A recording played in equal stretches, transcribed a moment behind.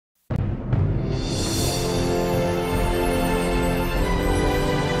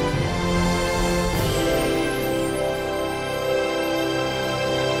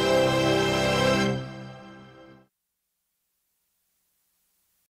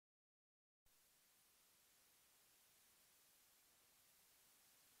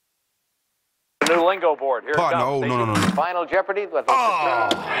new lingo board. Here it Partner, comes. no. Final Jeopardy. Let's All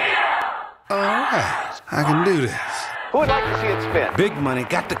right, I can do this. Who would like to see it spin? Big money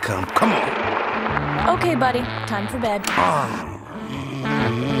got to come. Come on. Okay, buddy. Time for bed.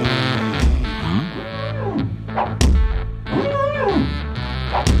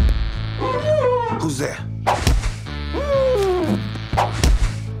 Who's there?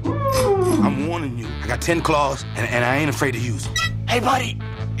 I'm warning you. I got 10 claws, and I ain't afraid to use them. Hey, buddy.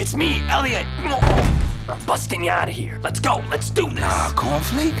 It's me, Elliot. I'm busting you out of here. Let's go. Let's do this. Nah,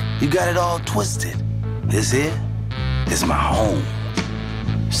 Cornflake, you got it all twisted. This here is my home.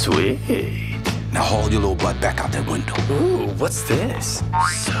 Sweet. Now haul your little butt back out that window. Ooh, what's this?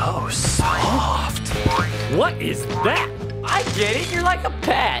 So soft. What is that? I get it. You're like a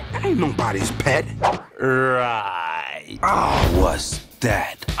pet. That ain't nobody's pet. Right. Oh, what's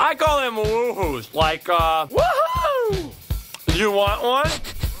that? I call them woohoos. Like, woohoo! You want one?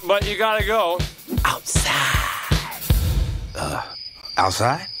 But you gotta go outside.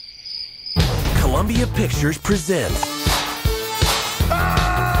 Outside? Columbia Pictures presents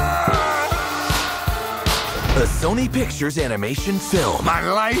a Sony Pictures animation film. My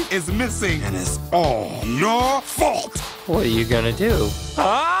life is missing, and it's all your fault. What are you gonna do?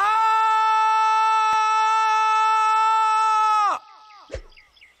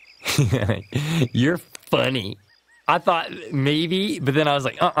 You're funny. I thought maybe, but then I was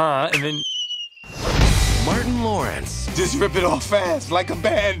like, and then... Martin Lawrence, Just rip it off fast, like a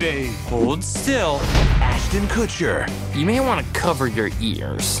Band-Aid. Hold still. Ashton Kutcher, You may want to cover your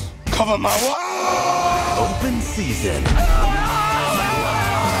ears. Cover my what? open season.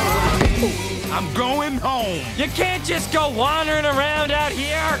 I'm going home. You can't just go wandering around out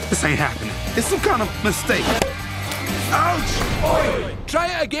here. This ain't happening. It's some kind of mistake. Ouch! Try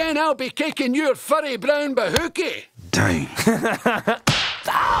it again, I'll be kicking your furry brown bahookie. Dang.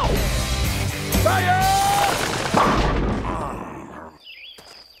 Ow! Fire!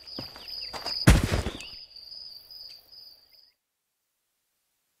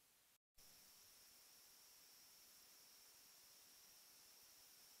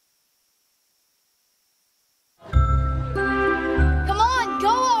 Come on, go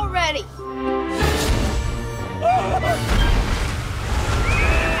already!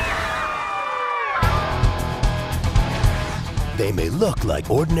 They may look like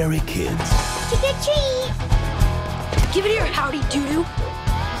ordinary kids, Trick or treat! Give it here, Howdy Doodoo.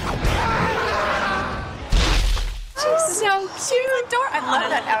 She's so cute. I love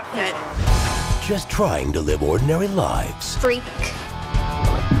that outfit. just trying to live ordinary lives. Freak.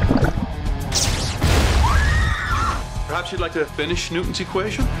 Perhaps you'd like to finish Newton's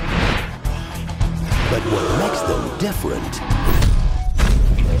equation? But what makes them different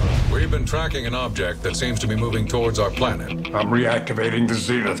We've been tracking an object that seems to be moving towards our planet. I'm reactivating the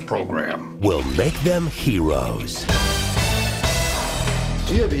Zenith program. will make them heroes.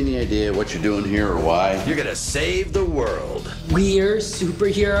 Do you have any idea what you're doing here or why? You're gonna save the world. We're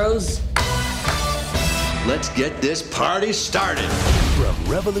superheroes? Let's get this party started. From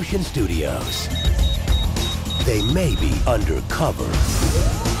Revolution Studios. They may be undercover.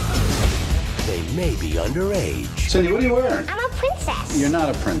 They may be underage. Cindy, what are you wearing? I'm a princess. You're not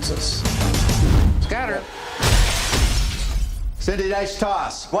a princess. Scatter. Cindy, nice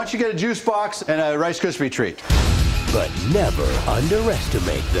toss. Why don't you get a juice box and a Rice Krispie treat? But never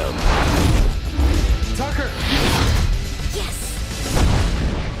underestimate them. Tucker! Yes.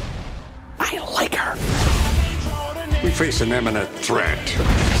 I like her. We face an imminent threat.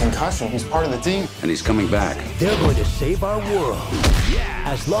 Concussion, he's part of the team. And he's coming back. They're going to save our world.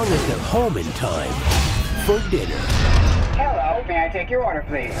 As long as they're home in time for dinner. Hello, may I take your order,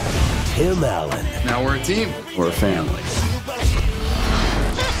 please? Tim Allen. Now we're a team. We're a family.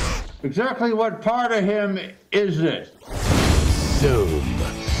 Exactly what part of him is this? Zoom.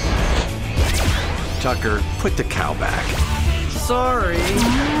 Tucker, put the cow back. Sorry.